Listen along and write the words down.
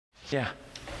Yeah.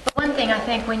 But one thing I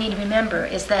think we need to remember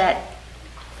is that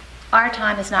our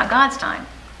time is not God's time.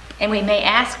 And we may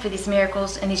ask for these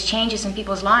miracles and these changes in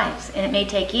people's lives, and it may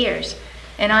take years.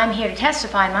 And I'm here to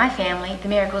testify in my family the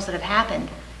miracles that have happened.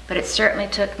 But it certainly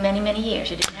took many, many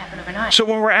years. It didn't happen overnight. So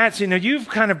when we're asking, you've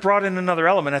kind of brought in another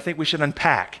element I think we should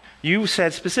unpack. You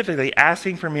said specifically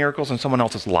asking for miracles in someone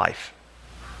else's life.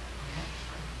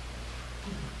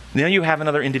 Now you have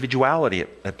another individuality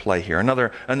at play here.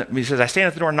 He says, I stand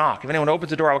at the door and knock. If anyone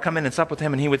opens the door, I will come in and sup with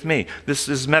him and he with me. This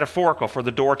is metaphorical for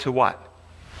the door to what?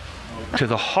 To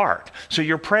the heart. So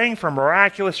you're praying for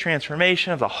miraculous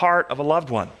transformation of the heart of a loved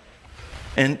one.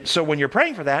 And so when you're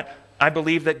praying for that, I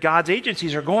believe that God's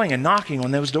agencies are going and knocking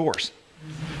on those doors.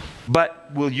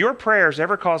 But will your prayers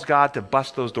ever cause God to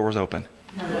bust those doors open?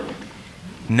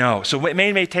 No. So it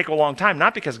may take a long time,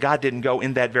 not because God didn't go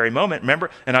in that very moment.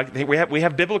 Remember, and I think we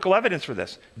have biblical evidence for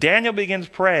this. Daniel begins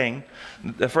praying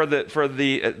for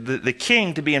the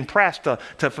king to be impressed, to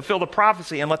fulfill the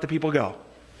prophecy and let the people go.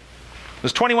 It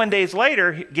was 21 days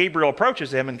later, Gabriel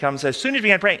approaches him and comes and says, as soon as he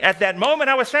began praying, at that moment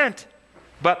I was sent.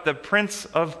 But the prince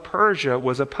of Persia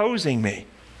was opposing me.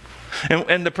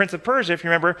 And the prince of Persia, if you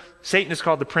remember, Satan is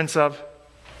called the prince of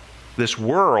this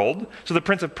world. So the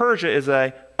prince of Persia is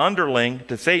an underling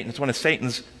to Satan. It's one of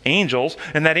Satan's angels.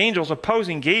 And that angel is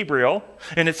opposing Gabriel.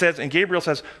 And it says, and Gabriel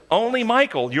says, only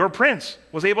Michael, your prince,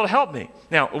 was able to help me.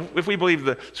 Now, if we believe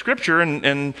the scripture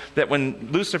and that when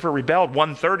Lucifer rebelled,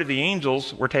 1/3 of the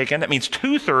angels were taken. That means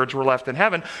 2/3 were left in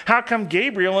heaven. How come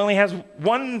Gabriel only has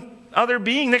one other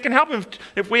being that can help him?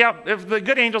 If the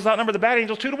good angels outnumber the bad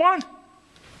angels 2-1.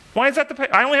 Why is that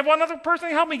I only have one other person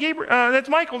to help me, Gabriel. That's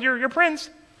Michael, your prince.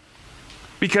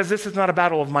 Because this is not a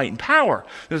battle of might and power.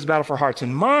 This is a battle for hearts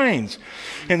and minds.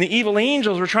 And the evil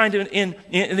angels were trying to,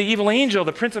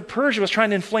 the prince of Persia was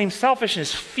trying to inflame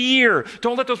selfishness, fear.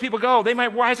 Don't let those people go. They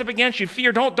might rise up against you.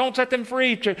 Fear. Don't set them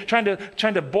free. Trying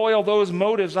to boil those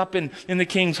motives up in the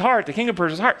king's heart, the king of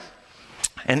Persia's heart.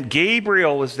 And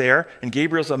Gabriel was there, and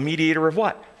Gabriel's a mediator of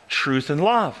what? Truth and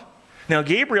love. Now,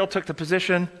 Gabriel took the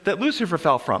position that Lucifer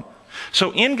fell from.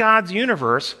 So in God's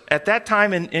universe, at that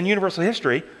time in universal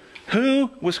history,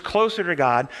 who was closer to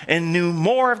God and knew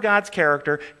more of God's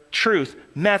character, truth,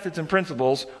 methods, and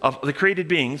principles of the created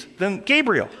beings than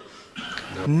Gabriel?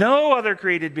 No other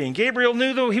created being. Gabriel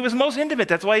knew that he was most intimate.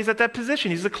 That's why he's at that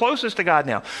position. He's the closest to God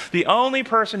now. The only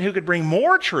person who could bring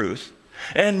more truth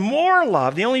and more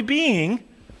love, the only being,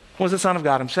 was the Son of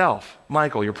God himself,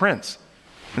 Michael, your prince.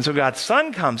 And so God's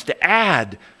Son comes to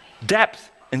add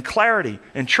depth and clarity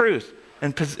and truth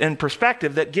and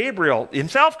perspective that Gabriel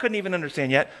himself couldn't even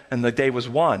understand yet, and the day was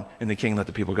won, and the king let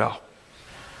the people go.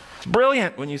 It's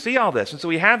brilliant when you see all this. And so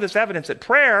we have this evidence that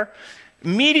prayer,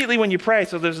 immediately when you pray,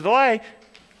 so there's a delay,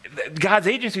 God's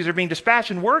agencies are being dispatched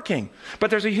and working.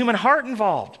 But there's a human heart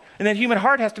involved. And that human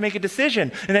heart has to make a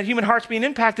decision. And that human heart's being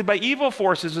impacted by evil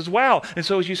forces as well. And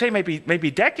so as you say,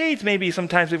 maybe decades, maybe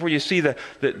sometimes before you see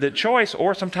the choice,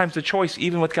 or sometimes the choice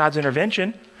even with God's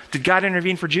intervention. Did God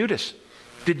intervene for Judas?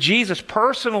 Did Jesus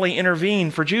personally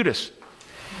intervene for Judas?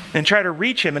 And try to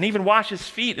reach him and even wash his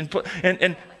feet?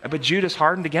 But Judas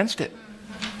hardened against it.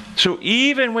 So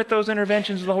even with those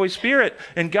interventions of the Holy Spirit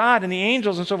and God and the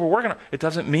angels and so forth working on it,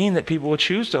 doesn't mean that people will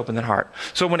choose to open their heart.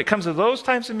 So when it comes to those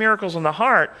types of miracles in the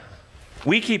heart,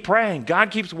 we keep praying, God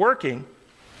keeps working,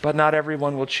 but not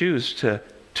everyone will choose to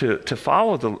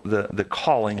follow the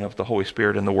calling of the Holy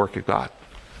Spirit and the work of God.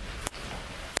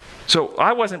 So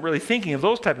I wasn't really thinking of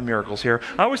those type of miracles here.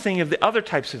 I was thinking of the other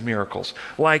types of miracles.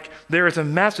 Like there is a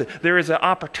message, there is an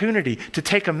opportunity to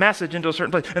take a message into a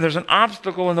certain place, and there's an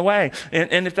obstacle in the way.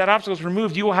 And if that obstacle is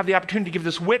removed, you will have the opportunity to give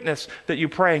this witness that you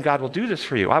pray, and God will do this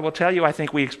for you. I will tell you, I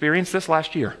think we experienced this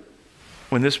last year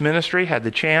when this ministry had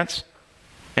the chance,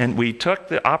 and we took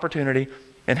the opportunity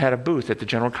and had a booth at the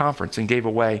General Conference and gave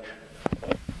away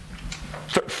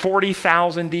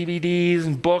 40,000 DVDs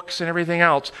and books and everything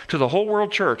else to the whole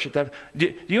world church.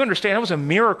 Do you understand? It was a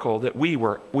miracle that we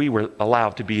were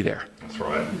allowed to be there. That's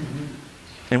right.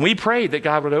 And we prayed that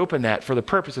God would open that for the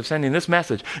purpose of sending this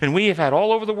message. And we have had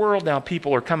all over the world now,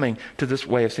 people are coming to this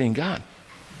way of seeing God.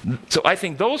 So I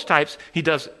think those types, he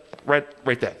does right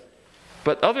then.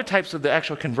 But other types of the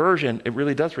actual conversion, it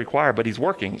really does require, but he's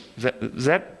working. Is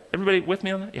that everybody with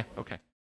me on that? Yeah, okay.